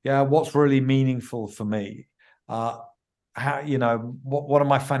 Yeah, what's really meaningful for me? What are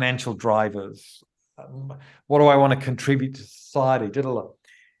my financial drivers? What do I want to contribute to society?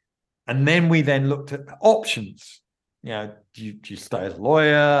 And then we looked at options. Do you stay as a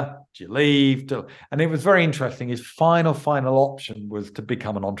lawyer? Do you leave? And it was very interesting. His final option was to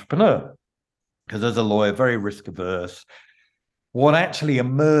become an entrepreneur, because as a lawyer, very risk averse. What actually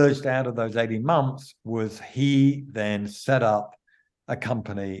emerged out of those 18 months was he then set up a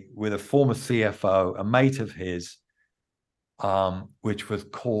company with a former CFO, a mate of his, which was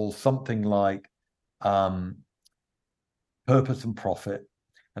called something like Purpose and Profit.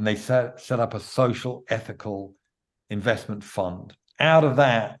 And they set up a social ethical investment fund. Out of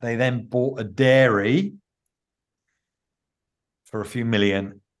that, they then bought a dairy for a few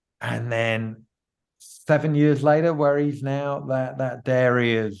million. And then 7 years later, where he's now, that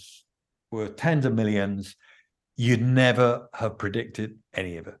dairy is worth tens of millions. You'd never have predicted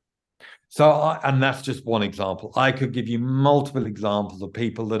any of it. And that's just one example. I could give you multiple examples of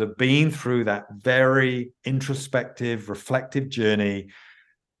people that have been through that very introspective, reflective journey.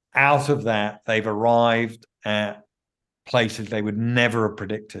 Out of that, they've arrived at places they would never have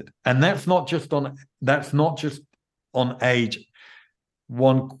predicted. And that's not just on age.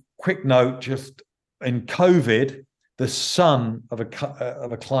 One quick note, just in COVID, the son of a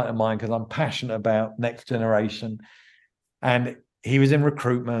client of mine, because I'm passionate about next generation, And he was in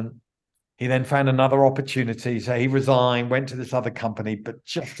recruitment. He then found another opportunity. So he resigned, went to this other company, but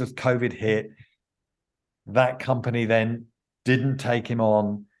just as COVID hit, that company then didn't take him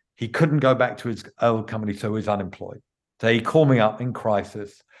on. He couldn't go back to his old company, so he was unemployed. So he called me up in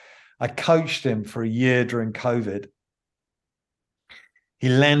crisis. I coached him for a year during COVID. He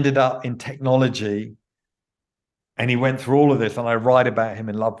landed up in technology and he went through all of this, and I write about him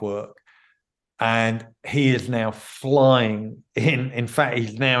in Love Work. And he is now flying in fact,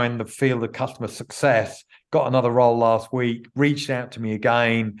 he's now in the field of customer success, got another role last week, reached out to me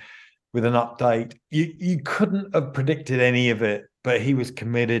again with an update. You couldn't have predicted any of it, but he was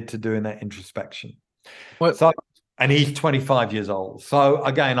committed to doing that introspection. And he's 25 years old. So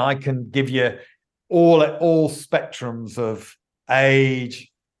again, I can give you all spectrums of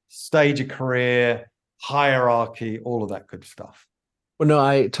age, stage of career, hierarchy, all of that good stuff. Well, no,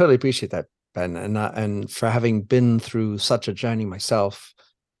 I totally appreciate that, Ben, and for having been through such a journey myself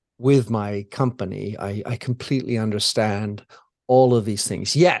with my company, I completely understand all of these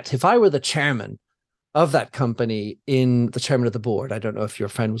things. Yet, if I were the chairman of that company, the chairman of the board, I don't know if your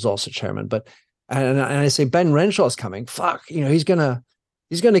friend was also chairman, but and I say Ben Renshaw's coming, fuck, he's gonna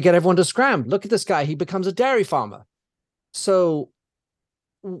get everyone to scram. Look at this guy; he becomes a dairy farmer. So,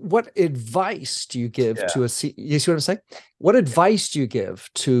 what advice do you give to you see what I'm saying? What advice do you give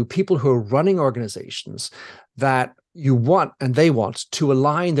to people who are running organizations that you want and they want to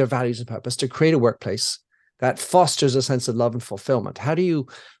align their values and purpose to create a workplace that fosters a sense of love and fulfillment? How do you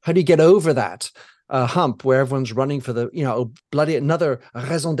get over that hump where everyone's running for the bloody another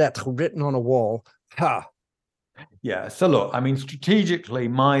raison d'être written on a wall? Yeah. So look, I mean, strategically,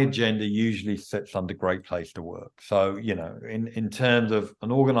 my agenda usually sits under Great Place to Work. So, in terms of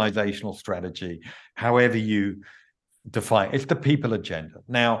an organizational strategy, however you define, it's the people agenda.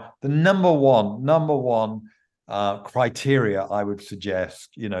 Now, the number one criteria I would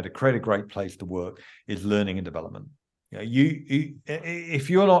suggest, to create a great place to work is learning and development. If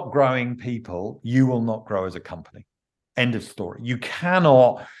you're not growing people, you will not grow as a company. End of story. You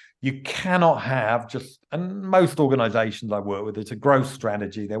cannot have and most organizations I work with, it's a growth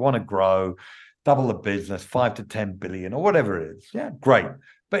strategy. They want to grow, double the business, 5 to 10 billion or whatever it is. Yeah, great.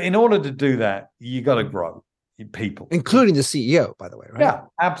 But in order to do that, you got to grow people. Including the CEO, by the way, right? Yeah,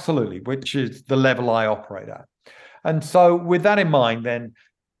 absolutely, which is the level I operate at. And so with that in mind, then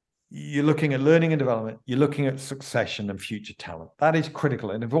you're looking at learning and development, you're looking at succession and future talent. That is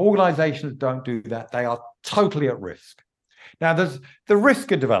critical. And if organizations don't do that, they are totally at risk. Now, there's the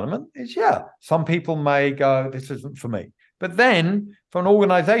risk of development is, some people may go, this isn't for me. But then from an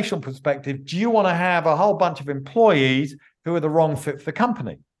organizational perspective, do you want to have a whole bunch of employees who are the wrong fit for the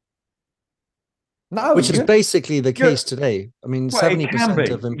company? No. Which is basically the case today. I mean,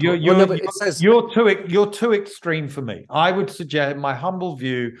 70% of employees. You're too extreme for me. I would suggest, in my humble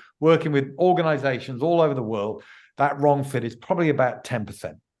view, working with organizations all over the world, that wrong fit is probably about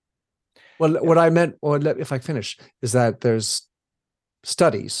 10%. Well, what I meant, or if I finish, is that there's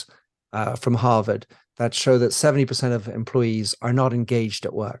studies from Harvard that show that 70% of employees are not engaged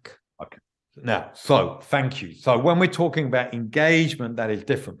at work. Okay. Now, so thank you. So when we're talking about engagement, that is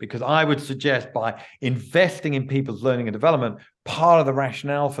different, because I would suggest by investing in people's learning and development, part of the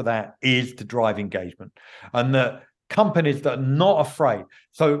rationale for that is to drive engagement. And the companies that are not afraid.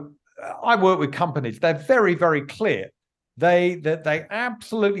 So I work with companies, they're very, very clear. They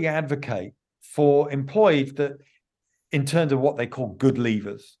absolutely advocate for employees that, in terms of what they call good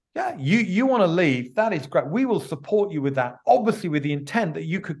leavers. Yeah, you want to leave, that is great. We will support you with that, obviously with the intent that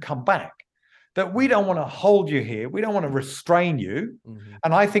you could come back, that we don't want to hold you here. We don't want to restrain you. Mm-hmm.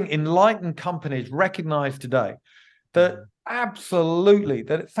 And I think enlightened companies recognize today that absolutely,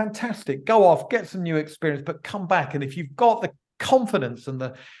 that it's fantastic. Go off, get some new experience, but come back. And if you've got the confidence and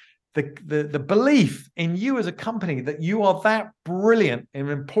the belief in you as a company that you are that brilliant an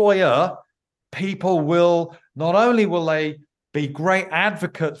employer, people will, not only will they be great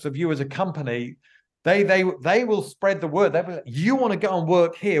advocates of you as a company, they will spread the word. They'll be like, you want to go and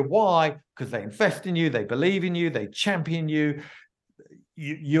work here. Why? Because they invest in you, they believe in you, they champion you.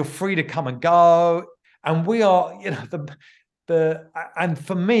 You're free to come and go. And we are, and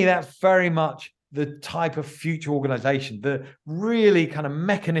for me, that's very much the type of future organization, the really kind of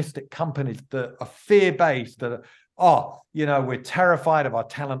mechanistic companies that are fear-based, that are, we're terrified of our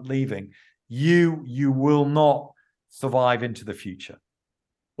talent leaving. You will not survive into the future.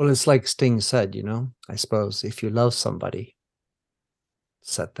 Well, it's like Sting said, I suppose if you love somebody,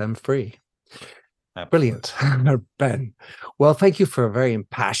 set them free. Absolutely. Brilliant. Ben. Well, thank you for a very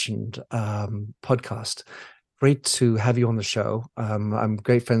impassioned podcast. Great to have you on the show. I'm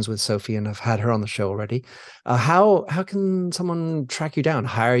great friends with Sophie, and I've had her on the show already. How can someone track you down,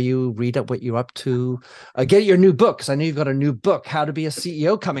 hire you, read up what you're up to, get your new book? Because I know you've got a new book, How to Be a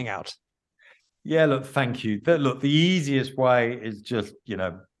CEO, coming out. Yeah, look, thank you. Look, the easiest way is just,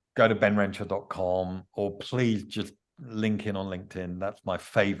 go to benrenshaw.com, or please just link in on LinkedIn. That's my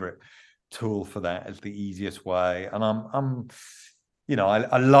favorite tool for that. It's the easiest way. And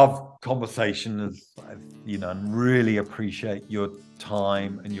I love conversations, and really appreciate your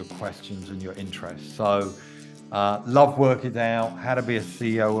time and your questions and your interest. So love work is out. How to Be a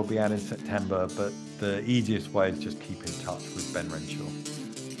CEO will be out in September, but the easiest way is just keep in touch with Ben Renshaw.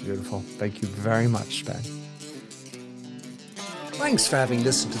 Beautiful. Thank you very much, Ben. Thanks for having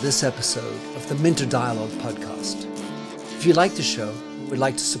listened to this episode of the Minter Dialogue podcast. If you like the show and would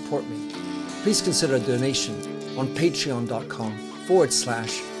like to support me, please consider a donation on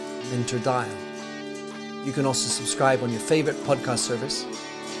patreon.com/MinterDial. You can also subscribe on your favorite podcast service.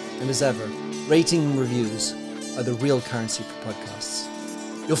 And as ever, rating and reviews are the real currency for podcasts.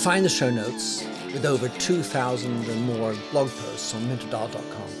 You'll find the show notes with over 2,000 and more blog posts on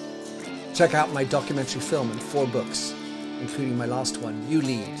minterdial.com. Check out my documentary film and 4 books, including my last one, You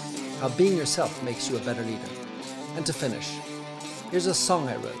Lead, How Being Yourself Makes You a Better Leader. And to finish, here's a song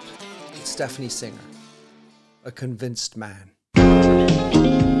I wrote with Stephanie Singer, A Convinced Man.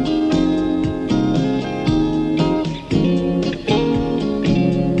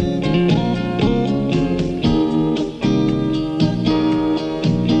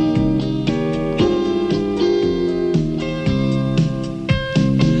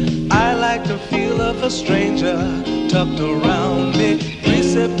 A stranger tucked around me,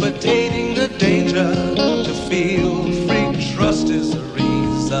 precipitating the danger. To feel free, trust is the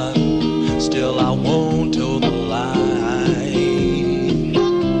reason. Still I won't toe the line.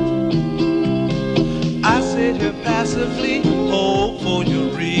 I sit here passively, hope for your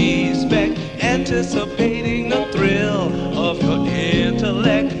respect, anticipating the thrill of your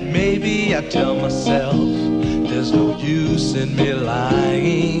intellect. Maybe I tell myself there's no use in me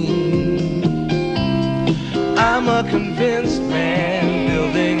lying. I'm a convinced man,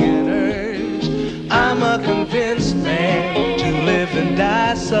 building an urge. I'm a convinced man, to live and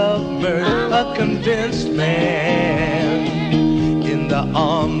die submerged. A convinced man, in the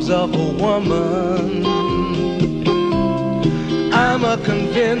arms of a woman. I'm a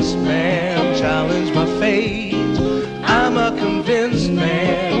convinced man, challenge my fate. I'm a convinced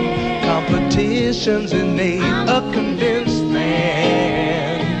man, competition's innate. A convinced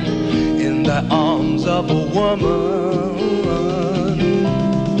man, in the arms of a woman.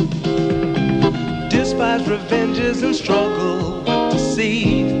 Despise revenges and struggle with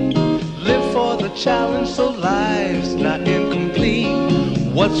deceit. Live for the challenge so life's not incomplete.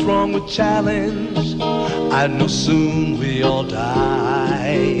 What's wrong with challenge? I know soon we all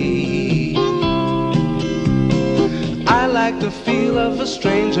die. I like the feel of a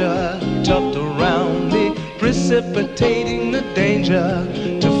stranger tucked around me, precipitating the danger.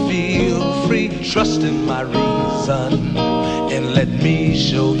 To feel free, trust in my reason, and let me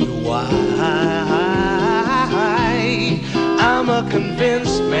show you why. I'm a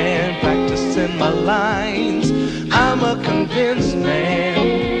convinced man, practicing my lines. I'm a convinced man,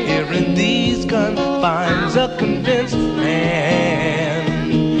 here in these confines. A convinced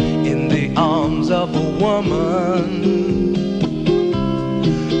man, in the arms of a woman.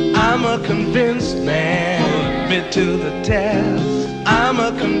 I'm a convinced man, been to the test. I'm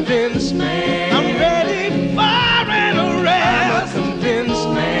a convinced man, I'm ready for an arrest. I'm a convinced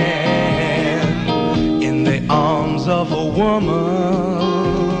man, in the arms of a woman.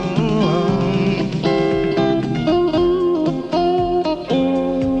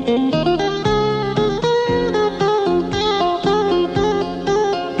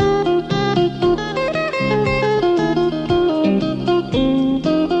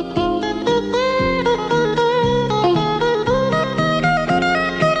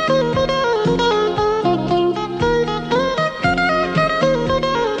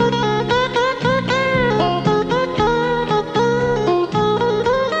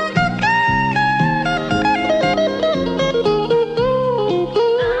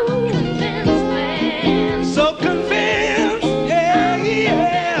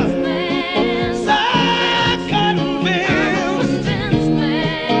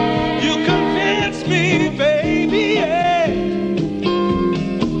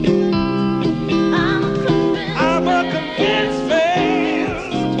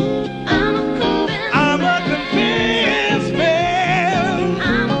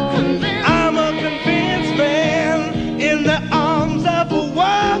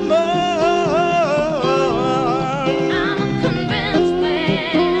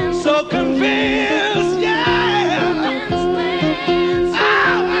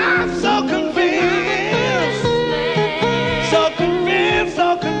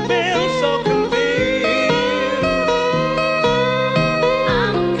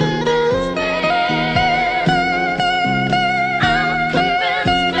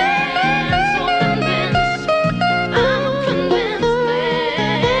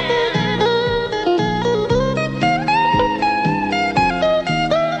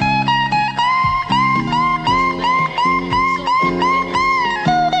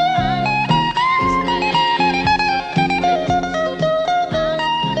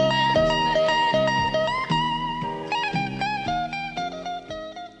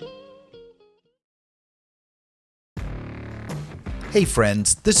 Hey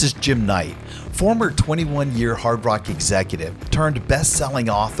friends, this is Jim Knight, former 21-year Hard Rock executive turned best-selling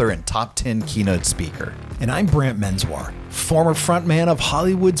author and top 10 keynote speaker. And I'm Brant Menswar, former frontman of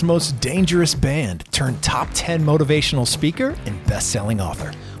Hollywood's Most Dangerous Band turned top 10 motivational speaker and best-selling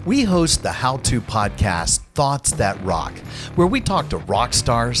author. We host the how-to podcast Thoughts That Rock, where we talk to rock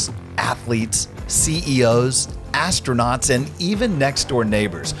stars, athletes, CEOs, astronauts, and even next-door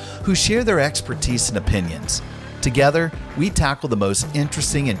neighbors who share their expertise and opinions. Together, we tackle the most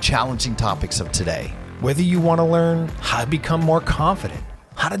interesting and challenging topics of today. Whether you want to learn how to become more confident,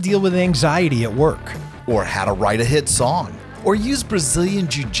 how to deal with anxiety at work, or how to write a hit song, or use Brazilian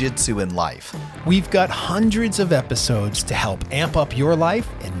Jiu-Jitsu in life, we've got hundreds of episodes to help amp up your life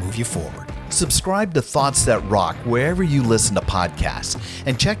and move you forward. Subscribe to Thoughts That Rock wherever you listen to podcasts,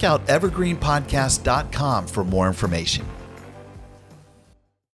 and check out evergreenpodcast.com for more information.